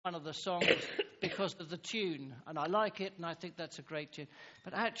one of the songs because of the tune, and I like it, and I think that's a great tune.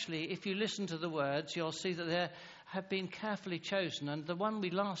 But actually, if you listen to the words, you'll see that they have been carefully chosen, and the one we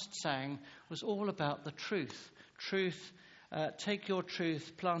last sang was all about the truth. Truth, take your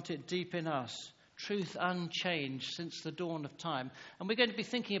truth, plant it deep in us. Truth unchanged since the dawn of time. And we're going to be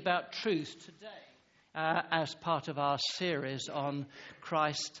thinking about truth today as part of our series on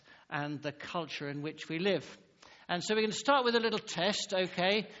Christ and the culture in which we live. And so we're going to start with a little test,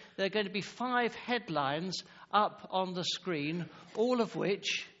 okay? There are going to be 5 headlines up on the screen, all of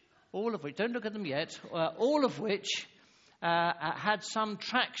which, don't look at them yet, all of which had some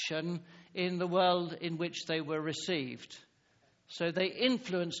traction in the world in which they were received. So they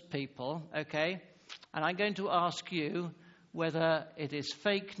influenced people, okay? And I'm going to ask you whether it is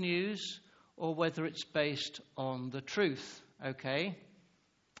fake news or whether it's based on the truth, okay?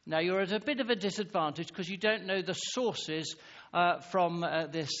 Now, you're at a bit of a disadvantage because you don't know the sources from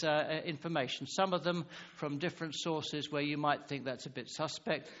this information. Some of them from different sources where you might think that's a bit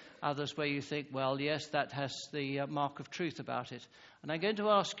suspect. Others where you think, well, yes, that has the mark of truth about it. And I'm going to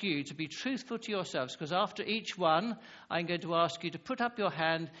ask you to be truthful to yourselves, because after each one, I'm going to ask you to put up your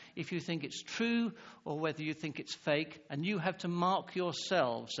hand if you think it's true or whether you think it's fake. And you have to mark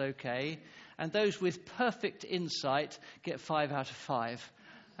yourselves, okay? And those with perfect insight get 5 out of 5.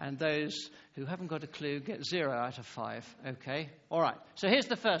 And those who haven't got a clue get 0 out of 5, okay? All right, so here's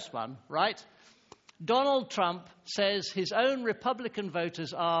the first one, right? Donald Trump says his own Republican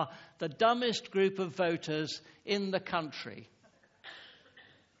voters are the dumbest group of voters in the country.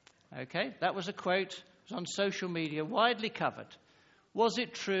 Okay, that was a quote. It was on social media, widely covered. Was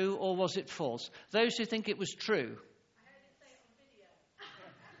it true or was it false? Those who think it was true. I heard it say it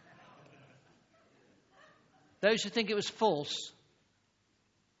on video. Those who think it was false.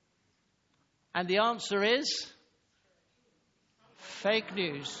 And the answer is fake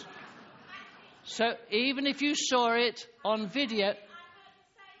news. So even if you saw it on video...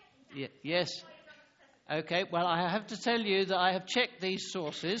 Yes. Okay, well, I have to tell you that I have checked these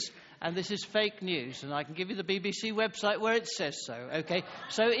sources, and this is fake news, and I can give you the BBC website where it says so, okay?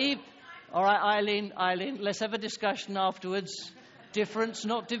 So, all right, Eileen, let's have a discussion afterwards. Difference,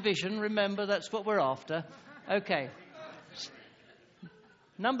 not division. Remember, that's what we're after. Okay.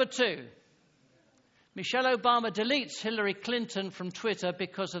 Number 2. Michelle Obama deletes Hillary Clinton from Twitter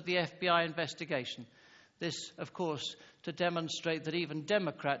because of the FBI investigation. This, of course, to demonstrate that even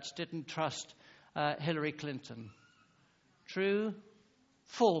Democrats didn't trust Hillary Clinton. True?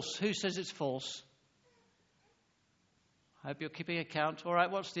 False? Who says it's false? I hope you're keeping account. All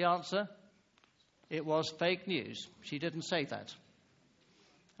right, what's the answer? It was fake news. She didn't say that.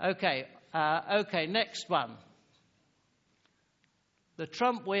 Okay, next one. The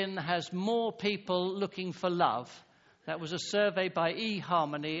Trump win has more people looking for love. That was a survey by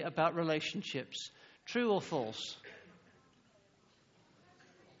eHarmony about relationships. True or false?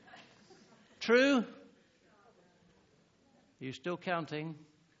 True? Are you still counting?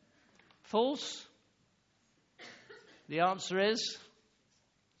 False? The answer is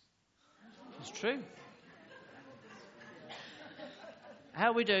it's true.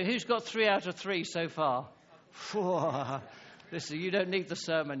 How we do? Who's got 3 out of 3 so far? Listen, you don't need the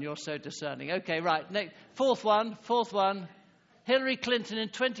sermon. You're so discerning. Okay, right. Next, fourth one. Hillary Clinton in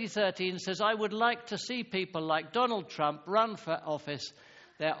 2013 says, I would like to see people like Donald Trump run for office.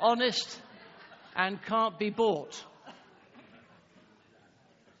 They're honest and can't be bought.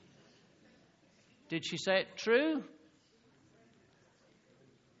 Did she say it true?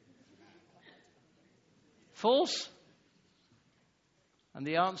 False? And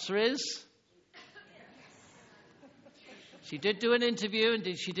the answer is... She did do an interview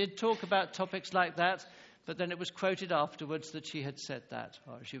and she did talk about topics like that, but then it was quoted afterwards that she had said that,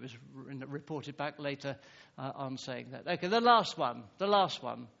 or she was reported back later on saying that. Okay, the last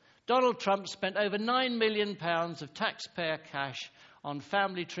one. Donald Trump spent over £9 million of taxpayer cash on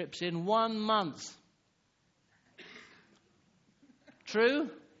family trips in 1 month. True?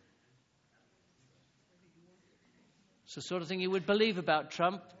 It's the sort of thing you would believe about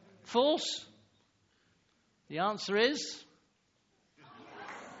Trump. False? The answer is...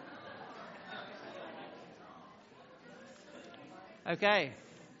 Okay,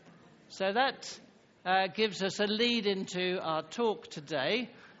 so that gives us a lead into our talk today,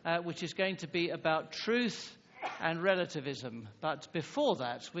 which is going to be about truth and relativism. But before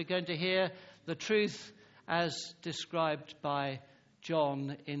that, we're going to hear the truth as described by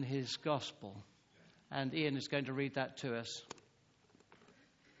John in his Gospel. And Ian is going to read that to us.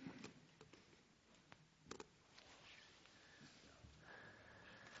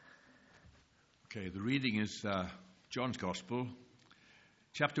 Okay, the reading is John's Gospel,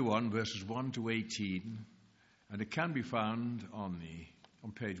 chapter 1, verses 1 to 18, and it can be found on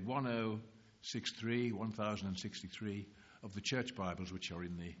page 1063 of the church Bibles, which are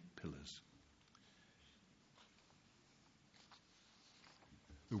in the pillars.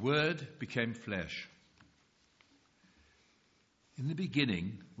 The Word became flesh. In the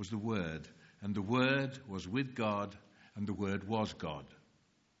beginning was the Word, and the Word was with God, and the Word was God.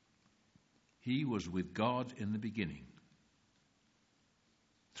 He was with God in the beginning.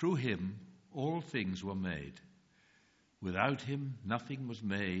 Through him all things were made. Without him nothing was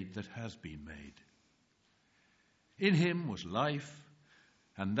made that has been made. In him was life,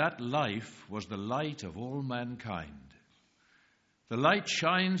 and that life was the light of all mankind. The light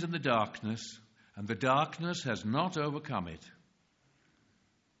shines in the darkness, and the darkness has not overcome it.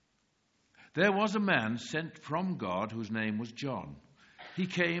 There was a man sent from God whose name was John. He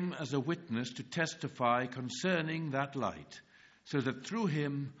came as a witness to testify concerning that light, so that through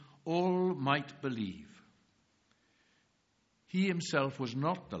him all might believe. He himself was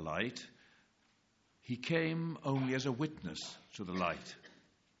not the light. He came only as a witness to the light.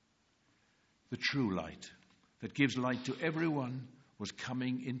 The true light that gives light to everyone was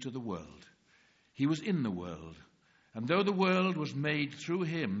coming into the world. He was in the world, and though the world was made through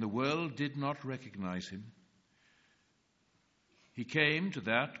him, the world did not recognize him. He came to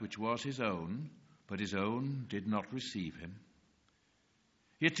that which was his own, but his own did not receive him.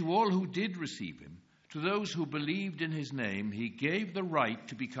 Yet to all who did receive him, to those who believed in his name, he gave the right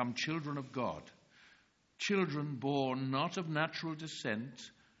to become children of God, children born not of natural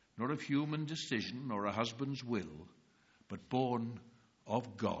descent, nor of human decision, nor a husband's will, but born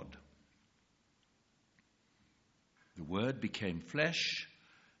of God. The Word became flesh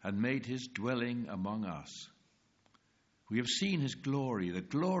and made his dwelling among us. We have seen his glory, the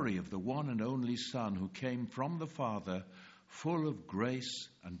glory of the one and only Son who came from the Father, full of grace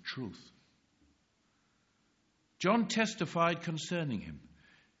and truth. John testified concerning him.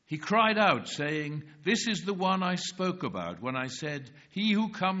 He cried out, saying, "This is the one I spoke about when I said, 'He who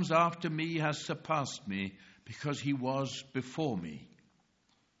comes after me has surpassed me, because he was before me.'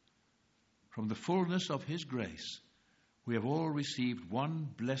 From the fullness of his grace, we have all received one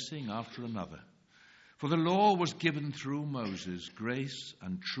blessing after another. For the law was given through Moses, grace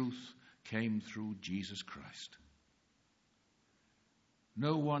and truth came through Jesus Christ.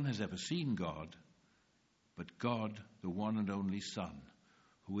 No one has ever seen God, but God, the one and only Son,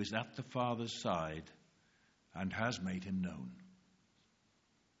 who is at the Father's side and has made him known."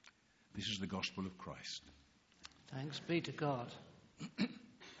 This is the gospel of Christ. Thanks be to God.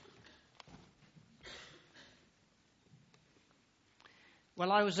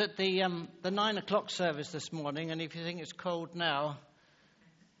 Well, I was at the 9 o'clock service this morning, and if you think it's cold now,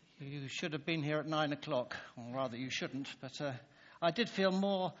 you should have been here at 9 o'clock. Or rather, you shouldn't, but I did feel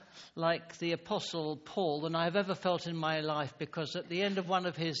more like the Apostle Paul than I have ever felt in my life, because at the end of one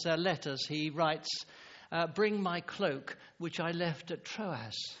of his letters, he writes, "Bring my cloak, which I left at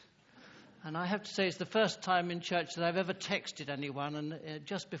Troas." And I have to say, it's the first time in church that I've ever texted anyone. And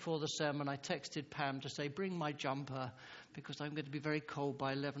just before the sermon, I texted Pam to say, "Bring my jumper, because I'm going to be very cold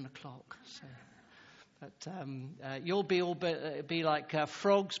by 11 o'clock. So, but you'll be like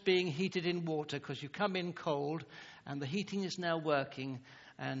frogs being heated in water, because you come in cold, and the heating is now working.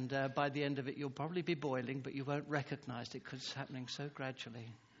 And by the end of it, you'll probably be boiling, but you won't recognize it because it's happening so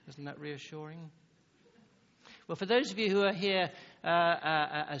gradually. Isn't that reassuring? Well, for those of you who are here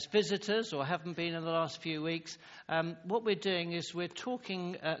as visitors or haven't been in the last few weeks, what we're doing is we're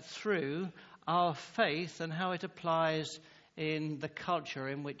talking through our faith and how it applies in the culture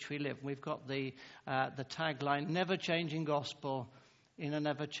in which we live. We've got the tagline, "Never-changing gospel in a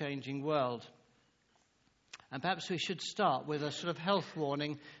never-changing world." And perhaps we should start with a sort of health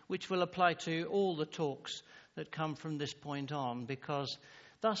warning, which will apply to all the talks that come from this point on, because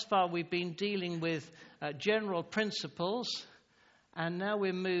thus far we've been dealing with general principles, and now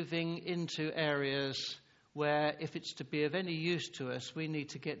we're moving into areas where, if it's to be of any use to us, we need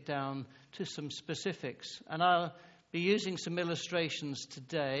to get down to some specifics. And I'll be using some illustrations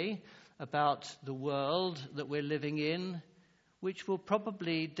today about the world that we're living in, which will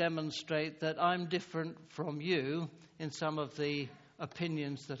probably demonstrate that I'm different from you in some of the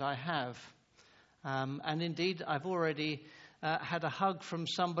opinions that I have. And indeed, I've already had a hug from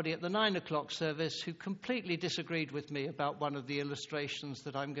somebody at the 9 o'clock service who completely disagreed with me about one of the illustrations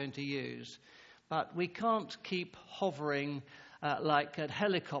that I'm going to use. But we can't keep hovering like at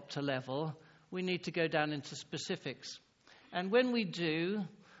helicopter level. We need to go down into specifics. And when we do,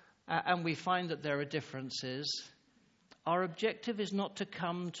 and we find that there are differences, our objective is not to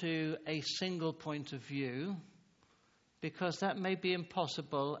come to a single point of view, because that may be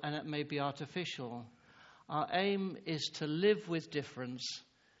impossible and it may be artificial. Our aim is to live with difference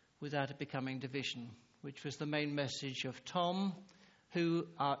without it becoming division, which was the main message of Tom, who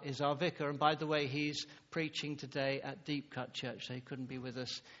is our vicar. And by the way, he's preaching today at Deep Cut Church, so he couldn't be with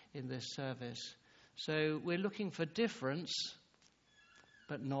us in this service. So we're looking for difference,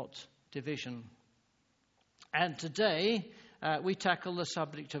 but not division. And today we tackle the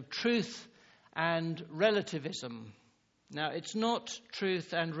subject of truth and relativism. Now, it's not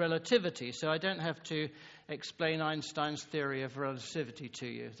truth and relativity, so I don't have to explain Einstein's theory of relativity to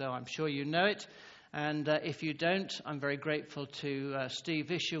you, though I'm sure you know it. And if you don't, I'm very grateful to Steve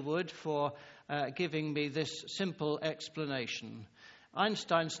Isherwood for giving me this simple explanation.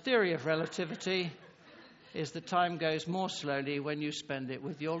 Einstein's theory of relativity is that time goes more slowly when you spend it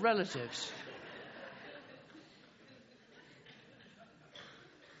with your relatives.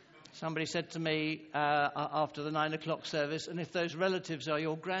 Somebody said to me after the 9 o'clock service, and if those relatives are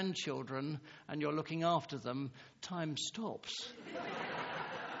your grandchildren and you're looking after them, time stops.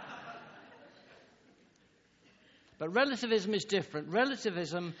 But relativism is different.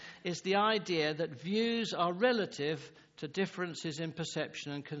 Relativism is the idea that views are relative to differences in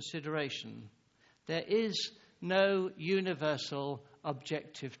perception and consideration. There is no universal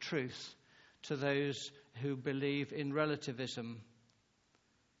objective truth to those who believe in relativism.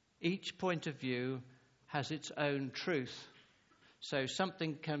 Each point of view has its own truth. So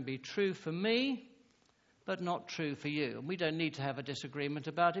something can be true for me, but not true for you. And we don't need to have a disagreement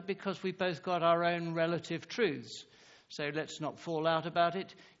about it because we both got our own relative truths. So let's not fall out about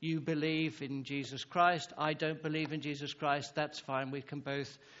it. You believe in Jesus Christ. I don't believe in Jesus Christ. That's fine. We can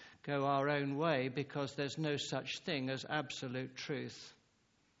both go our own way because there's no such thing as absolute truth.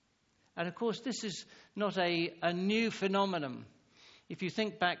 And of course, this is not a new phenomenon. If you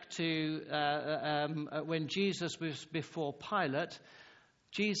think back to when Jesus was before Pilate,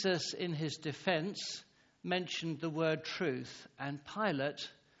 Jesus, in his defense, mentioned the word truth. And Pilate,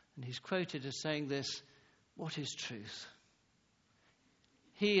 and he's quoted as saying this, "What is truth?"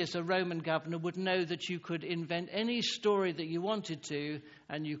 He, as a Roman governor, would know that you could invent any story that you wanted to,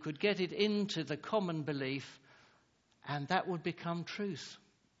 and you could get it into the common belief, and that would become truth.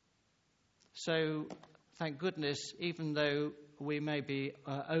 So, thank goodness, even though we may be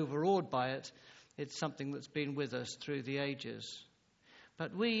overawed by it, it's something that's been with us through the ages.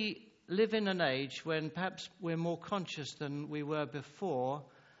 But we live in an age when perhaps we're more conscious than we were before,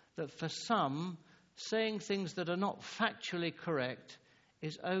 that for some, saying things that are not factually correct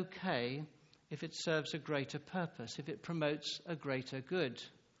is okay if it serves a greater purpose, if it promotes a greater good.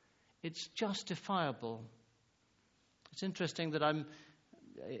 It's justifiable. It's interesting that I'm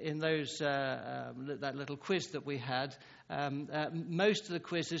in that little quiz that we had. Most of the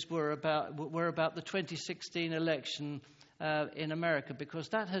quizzes were about the 2016 election in America, because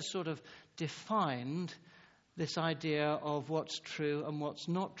that has sort of defined this idea of what's true and what's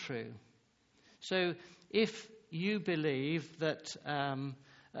not true. So if you believe that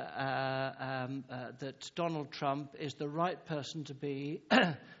that Donald Trump is the right person to be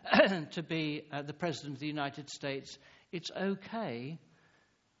the President of the United States, it's okay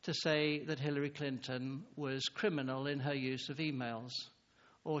to say that Hillary Clinton was criminal in her use of emails,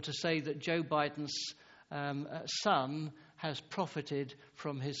 or to say that Joe Biden's son has profited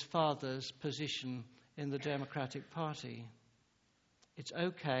from his father's position in the Democratic Party. It's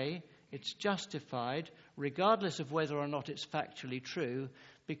okay, it's justified, regardless of whether or not it's factually true,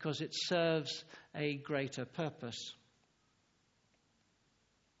 because it serves a greater purpose.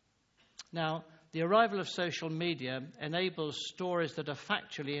 Now, the arrival of social media enables stories that are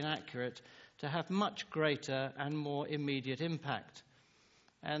factually inaccurate to have much greater and more immediate impact.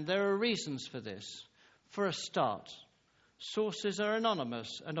 And there are reasons for this. For a start, sources are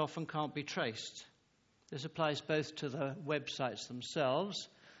anonymous and often can't be traced. This applies both to the websites themselves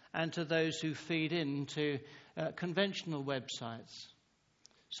and to those who feed into conventional websites.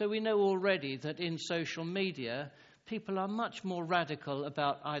 So we know already that in social media, people are much more radical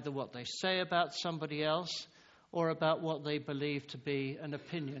about either what they say about somebody else or about what they believe to be an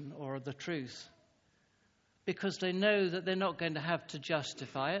opinion or the truth. Because they know that they're not going to have to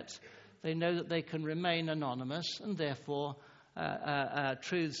justify it. They know that they can remain anonymous, and therefore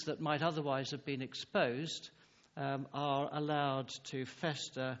truths that might otherwise have been exposed are allowed to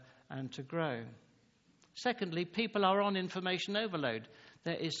fester and to grow. Secondly, people are on information overload.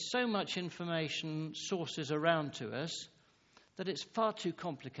 There is so much information sources around to us that it's far too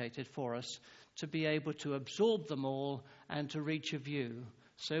complicated for us to be able to absorb them all and to reach a view.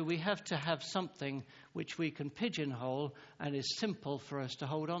 So we have to have something which we can pigeonhole and is simple for us to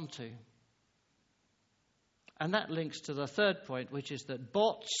hold on to. And that links to the third point, which is that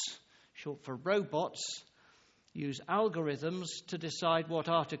bots, short for robots, use algorithms to decide what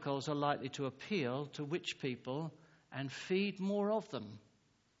articles are likely to appeal to which people and feed more of them.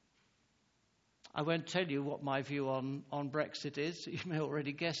 I won't tell you what my view on Brexit is. You may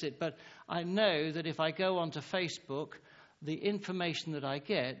already guess it. But I know that if I go onto Facebook, the information that I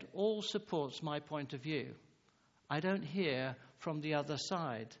get all supports my point of view. I don't hear from the other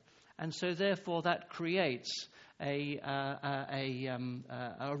side. And so therefore that creates a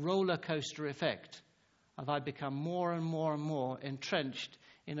roller coaster effect of I become more and more and more entrenched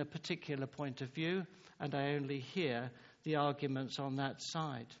in a particular point of view, and I only hear the arguments on that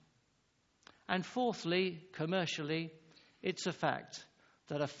side. And fourthly, commercially, it's a fact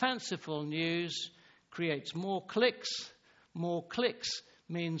that a fanciful news creates more clicks. More clicks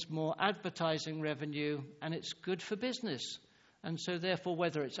means more advertising revenue, and it's good for business. And so therefore,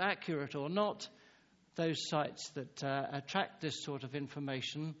 whether it's accurate or not, those sites that attract this sort of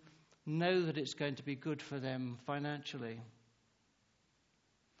information know that it's going to be good for them financially.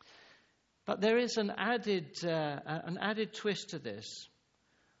 But there is an added twist to this.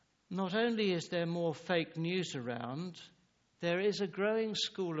 Not only is there more fake news around, there is a growing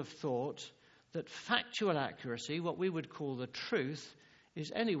school of thought that factual accuracy, what we would call the truth,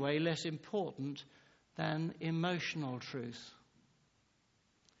 is anyway less important than emotional truth.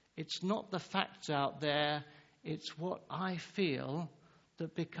 It's not the facts out there, it's what I feel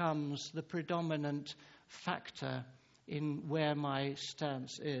that becomes the predominant factor in where my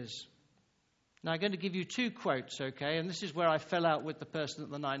stance is. Now, I'm going to give you two quotes, okay? And this is where I fell out with the person at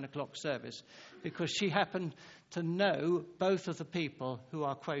the 9 o'clock service, because she happened to know both of the people who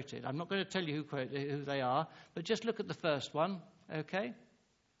are quoted. I'm not going to tell you who they are, but just look at the first one, okay?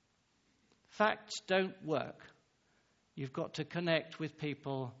 Facts don't work. You've got to connect with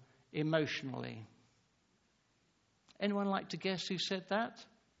people emotionally. Anyone like to guess who said that?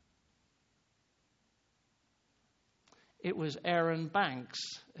 It was Aaron Banks,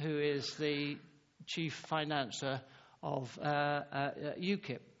 who is the chief financier of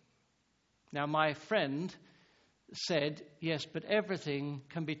UKIP. Now, my friend said, yes, but everything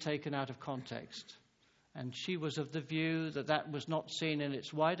can be taken out of context. And she was of the view that that was not seen in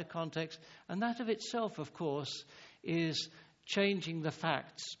its wider context. And that of itself, of course, is changing the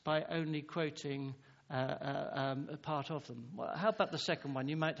facts by only quoting a part of them. Well, how about the second one?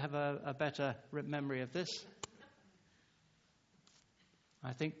 You might have a better memory of this.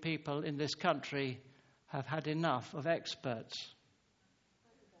 I think people in this country have had enough of experts.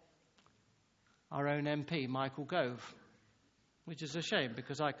 Our own MP, Michael Gove, which is a shame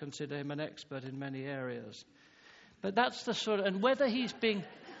because I consider him an expert in many areas. But that's the sort of, and whether he's being,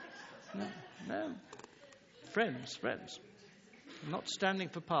 no, friends. I'm not standing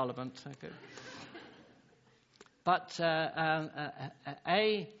for Parliament. Okay. But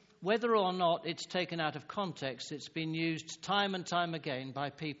whether or not it's taken out of context, it's been used time and time again by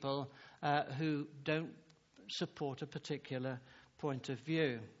people who don't support a particular point of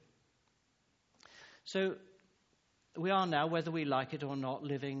view. So we are now, whether we like it or not,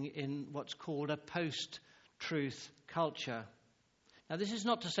 living in what's called a post-truth culture. Now, this is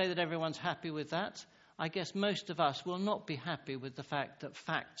not to say that everyone's happy with that. I guess most of us will not be happy with the fact that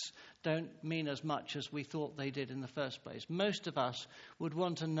facts don't mean as much as we thought they did in the first place. Most of us would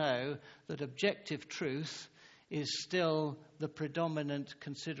want to know that objective truth is still the predominant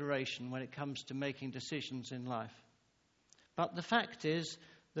consideration when it comes to making decisions in life. But the fact is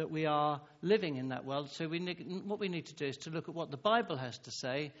that we are living in that world, so what we need to do is to look at what the Bible has to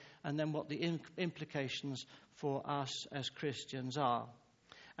say and then what the implications for us as Christians are.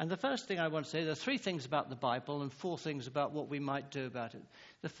 And the first thing I want to say, there are 3 things about the Bible and 4 things about what we might do about it.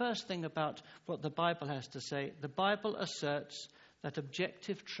 The first thing about what the Bible has to say, the Bible asserts that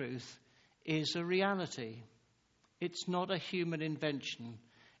objective truth is a reality. It's not a human invention.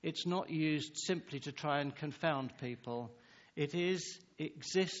 It's not used simply to try and confound people. It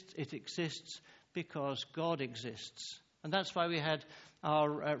exists because God exists. And that's why we had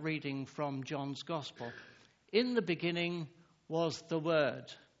our reading from John's Gospel. In the beginning was the Word.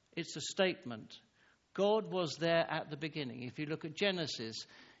 It's a statement. God was there at the beginning. If you look at Genesis,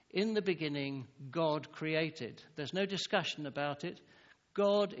 in the beginning, God created. There's no discussion about it.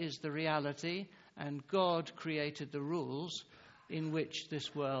 God is the reality, and God created the rules in which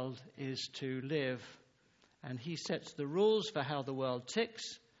this world is to live. And he sets the rules for how the world ticks,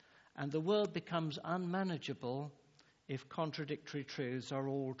 and the world becomes unmanageable if contradictory truths are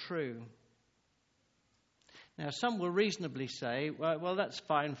all true. Now, some will reasonably say, well, that's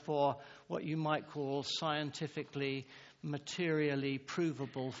fine for what you might call scientifically materially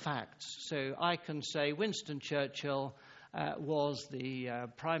provable facts. So I can say Winston Churchill was the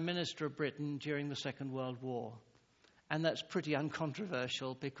Prime Minister of Britain during the Second World War. And that's pretty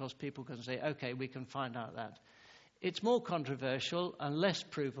uncontroversial because people can say, okay, we can find out that. It's more controversial and less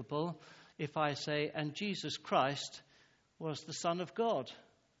provable if I say, and Jesus Christ was the Son of God.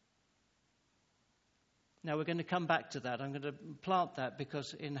 Now, we're going to come back to that. I'm going to plant that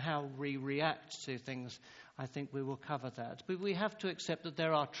because in how we react to things, I think we will cover that. But we have to accept that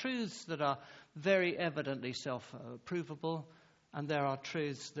there are truths that are very evidently self-provable, and there are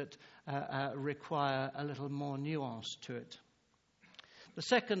truths that require a little more nuance to it. The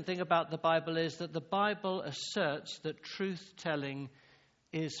second thing about the Bible is that the Bible asserts that truth-telling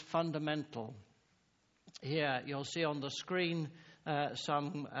is fundamental. Here, you'll see on the screen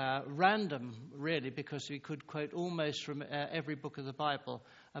some random, really, because we could quote almost from every book of the Bible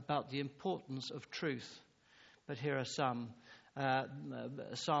about the importance of truth. But here are some.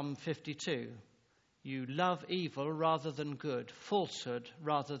 Psalm 52. You love evil rather than good, falsehood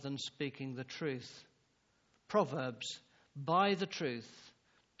rather than speaking the truth. Proverbs, buy the truth,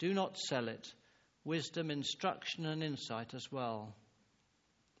 do not sell it. Wisdom, instruction and insight as well.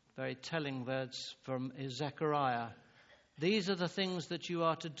 Very telling words from Zechariah. These are the things that you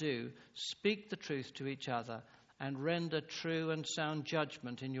are to do. Speak the truth to each other and render true and sound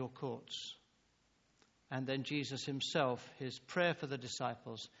judgment in your courts. And then Jesus himself, his prayer for the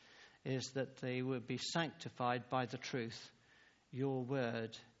disciples is that they would be sanctified by the truth. Your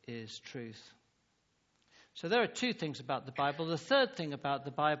word is truth. So there are two things about the Bible. The third thing about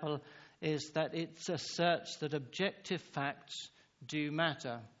the Bible is that it asserts that objective facts do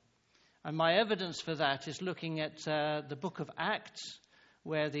matter. And my evidence for that is looking at the book of Acts,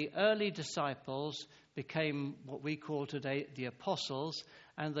 where the early disciples became what we call today the apostles,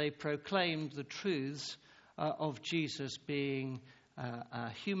 and they proclaimed the truths of Jesus being a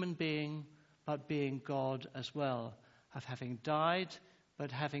human being, but being God as well, of having died,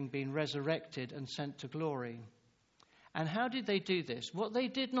 but having been resurrected and sent to glory. And how did they do this? What they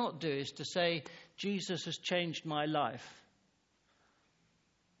did not do is to say, Jesus has changed my life.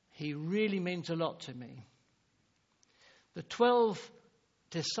 He really means a lot to me. The 12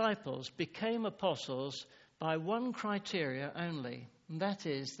 disciples became apostles by one criteria only, and that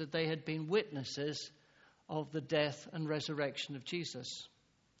is that they had been witnesses of the death and resurrection of Jesus.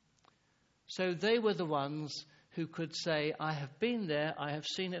 So they were the ones who could say, I have been there, I have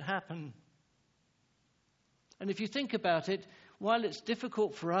seen it happen. And if you think about it, while it's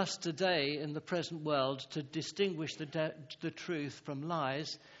difficult for us today in the present world to distinguish the truth from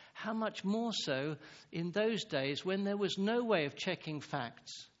lies, how much more so in those days when there was no way of checking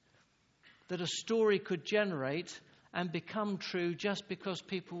facts, that a story could generate and become true just because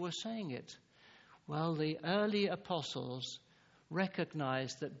people were saying it. Well, the early apostles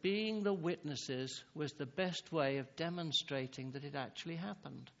recognized that being the witnesses was the best way of demonstrating that it actually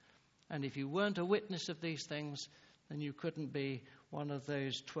happened. And if you weren't a witness of these things, then you couldn't be one of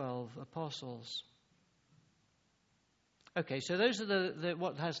those 12 apostles. Okay, so those are the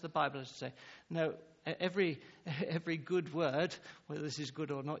what has the Bible to say. Now, every good word, whether this is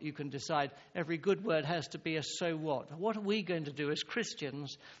good or not, you can decide. Every good word has to be a so what. What are we going to do as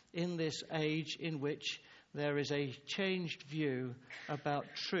Christians in this age in which there is a changed view about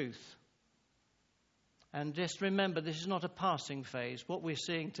truth? And just remember, this is not a passing phase. What we're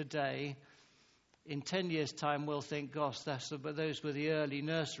seeing today, in 10 years' time, we'll think, gosh, those were the early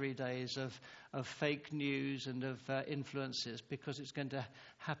nursery days of fake news and of influences, because it's going to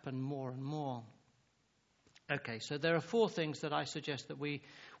happen more and more. Okay, so there are 4 things that I suggest that we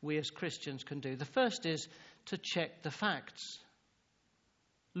as Christians can do. The first is to check the facts.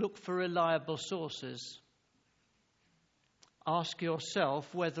 Look for reliable sources. Ask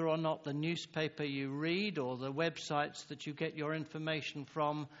yourself whether or not the newspaper you read or the websites that you get your information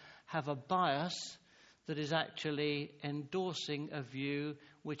from have a bias that is actually endorsing a view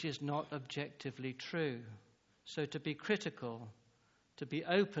which is not objectively true. So to be critical, to be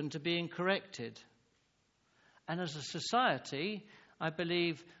open to being corrected. And as a society, I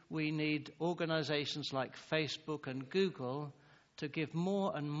believe we need organizations like Facebook and Google to give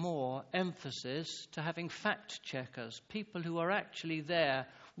more and more emphasis to having fact checkers, people who are actually there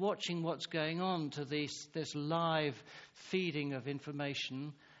watching what's going on to this live feeding of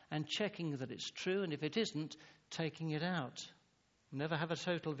information and checking that it's true, and if it isn't, taking it out. We'll never have a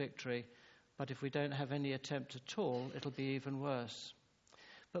total victory, but if we don't have any attempt at all, it'll be even worse.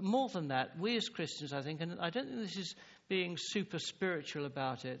 But more than that, we as Christians, I think, and I don't think this is being super spiritual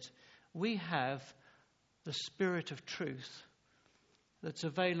about it, we have the Spirit of truth that's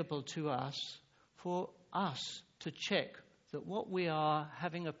available to us for us to check that what we are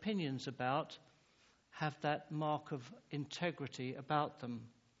having opinions about have that mark of integrity about them.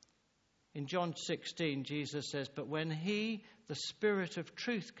 In John 16, Jesus says, "But when he, the Spirit of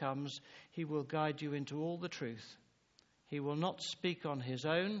truth, comes, he will guide you into all the truth. He will not speak on his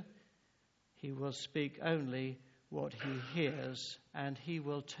own. He will speak only what he hears, and he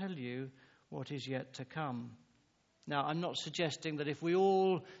will tell you what is yet to come." Now, I'm not suggesting that if we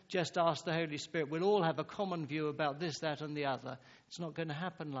all just ask the Holy Spirit, we'll all have a common view about this, that, and the other. It's not going to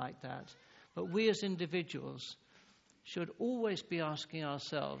happen like that. But we as individuals should always be asking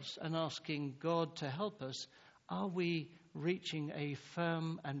ourselves and asking God to help us, are we reaching a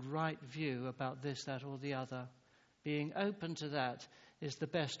firm and right view about this, that, or the other? Being open to that is the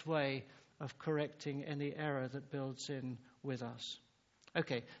best way of correcting any error that builds in with us.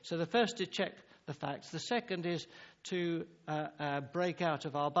 Okay, so the first is check the facts. The second is to break out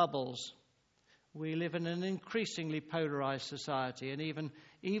of our bubbles. We live in an increasingly polarized society, and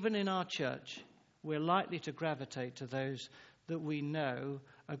even in our church, we're likely to gravitate to those that we know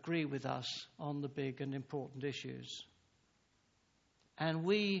agree with us on the big and important issues. And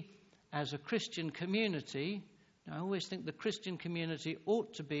we, as a Christian community, I always think the Christian community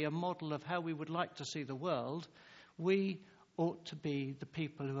ought to be a model of how we would like to see the world. We ought to be the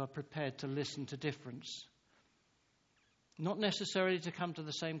people who are prepared to listen to difference. Not necessarily to come to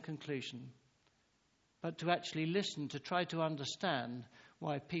the same conclusion, but to actually listen, to try to understand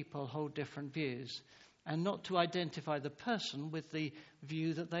why people hold different views, and not to identify the person with the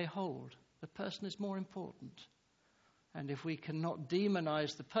view that they hold. The person is more important. And if we cannot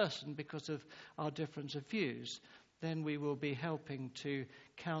demonize the person because of our difference of views, then we will be helping to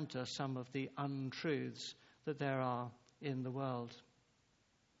counter some of the untruths that there are in the world.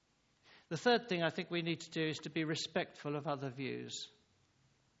 The third thing I think we need to do is to be respectful of other views,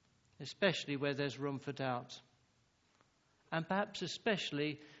 especially where there's room for doubt. And perhaps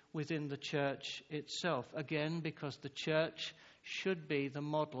especially within the church itself. Again, because the church should be the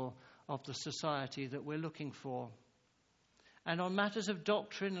model of the society that we're looking for. And on matters of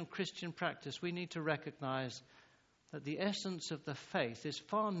doctrine and Christian practice, we need to recognize that the essence of the faith is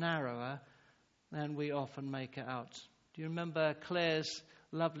far narrower than we often make it out. Do you remember Claire's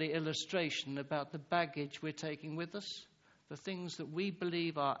lovely illustration about the baggage we're taking with us? The things that we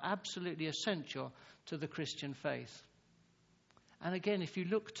believe are absolutely essential to the Christian faith. And again, if you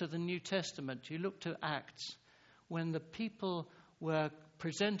look to the New Testament, you look to Acts, when the people were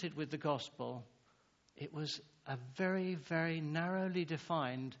presented with the gospel, it was a very, very narrowly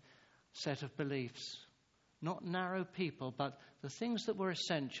defined set of beliefs. Not narrow people, but the things that were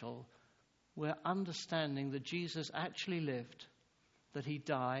essential were understanding that Jesus actually lived, that he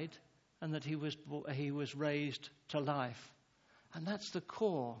died, and that he was raised to life. And that's the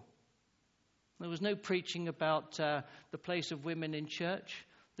core. There was no preaching about the place of women in church.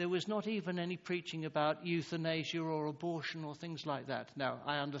 There was not even any preaching about euthanasia or abortion or things like that. Now,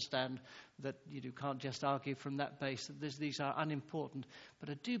 I understand that you can't just argue from that base that these are unimportant, but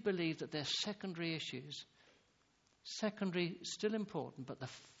I do believe that they're secondary issues. Secondary, still important, but the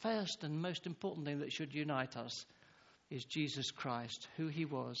first and most important thing that should unite us is Jesus Christ, who he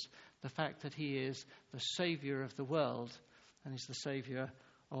was, the fact that he is the Saviour of the world, and he's the Saviour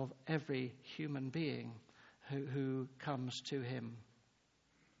of every human being who comes to him.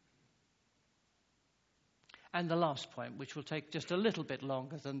 And the last point, which will take just a little bit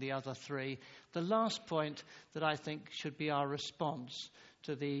longer than the other three, the last point that I think should be our response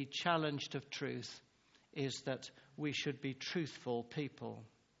to the challenge of truth is that we should be truthful people.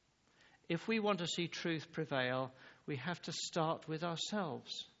 If we want to see truth prevail, we have to start with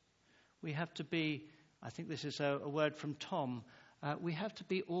ourselves. We have to be, I think this is a word from Tom, we have to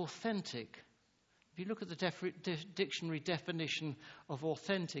be authentic. If you look at the dictionary definition of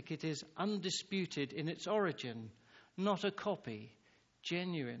authentic, it is undisputed in its origin, not a copy,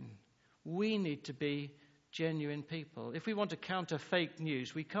 genuine. We need to be genuine people. If we want to counter fake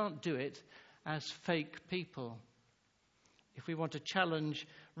news, we can't do it as fake people. If we want to challenge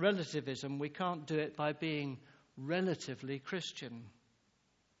relativism, we can't do it by being relatively Christian.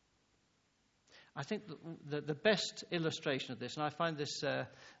 I think the best illustration of this, and I find this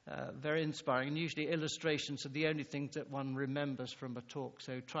very inspiring, and usually illustrations are the only thing that one remembers from a talk,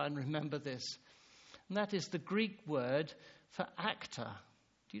 so try and remember this. And that is the Greek word for actor.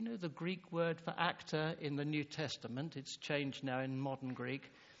 Do you know the Greek word for actor in the New Testament? It's changed now in modern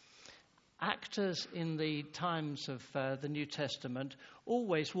Greek. Actors in the times of the New Testament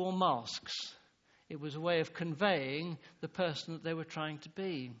always wore masks. It was a way of conveying the person that they were trying to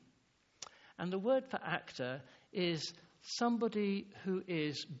be. And the word for actor is somebody who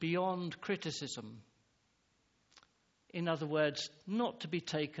is beyond criticism. In other words, not to be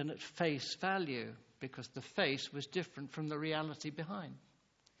taken at face value, because the face was different from the reality behind.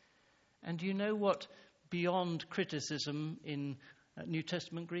 And do you know what beyond criticism in New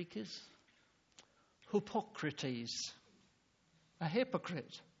Testament Greek is? Hypocrites. A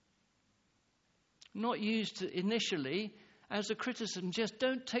hypocrite. Not used initially as a criticism. Just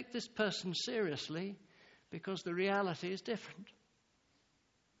don't take this person seriously because the reality is different.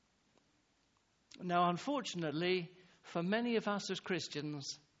 Now, unfortunately, for many of us as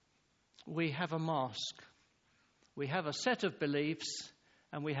Christians, we have a mask. We have a set of beliefs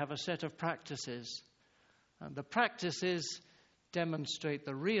and we have a set of practices. And the practices demonstrate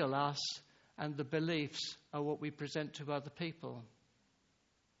the real us, and the beliefs are what we present to other people.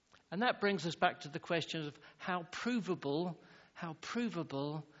 And that brings us back to the question of how provable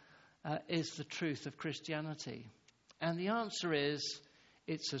is the truth of Christianity. And the answer is,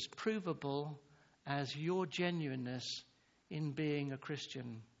 it's as provable as your genuineness in being a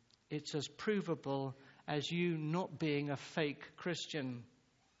Christian. It's as provable as you not being a fake Christian.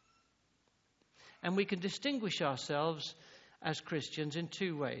 And we can distinguish ourselves as Christians in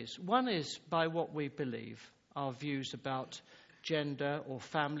two ways. One is by what we believe, our views about gender or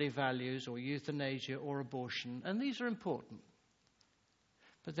family values or euthanasia or abortion. And these are important.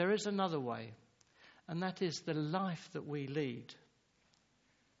 But there is another way, and that is the life that we lead.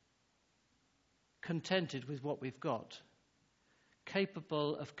 Contented with what we've got.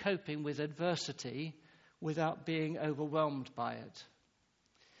 Capable of coping with adversity without being overwhelmed by it.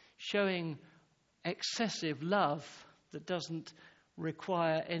 Showing excessive love that doesn't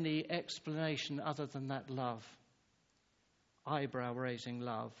require any explanation other than that love. Eyebrow-raising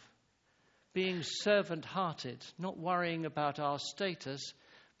love. Being servant-hearted, not worrying about our status,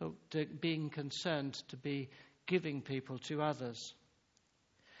 but being concerned to be giving people to others.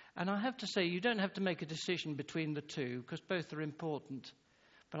 And I have to say, you don't have to make a decision between the two, because both are important.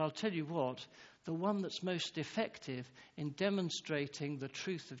 But I'll tell you what, the one that's most effective in demonstrating the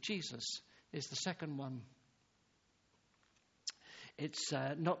truth of Jesus is the second one. It's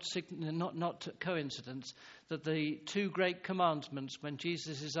not coincidence that the two great commandments, when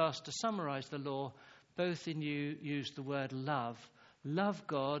Jesus is asked to summarize the law, both in you use the word love. Love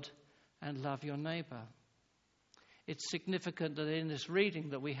God and love your neighbor. It's significant that in this reading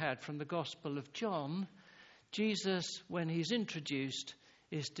that we had from the Gospel of John, Jesus, when he's introduced,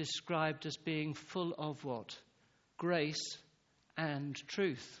 is described as being full of what? Grace and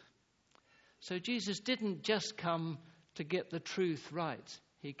truth. So Jesus didn't just come to get the truth right.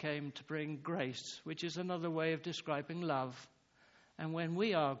 He came to bring grace, which is another way of describing love. And when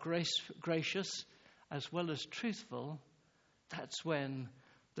we are gracious as well as truthful, that's when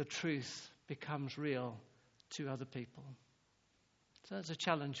the truth becomes real to other people. So that's a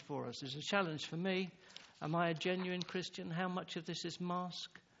challenge for us. It's a challenge for me. Am I a genuine Christian? How much of this is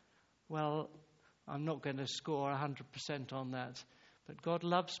mask? Well, I'm not going to score 100% on that. But God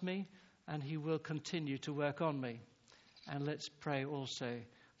loves me and he will continue to work on me. And let's pray also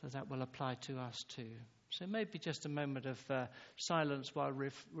that that will apply to us too. So maybe just a moment of silence while we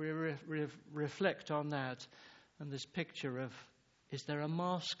reflect on that and this picture of, is there a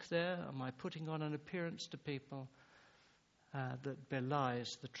mask there? Am I putting on an appearance to people that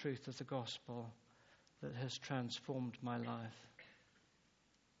belies the truth of the gospel that has transformed my life?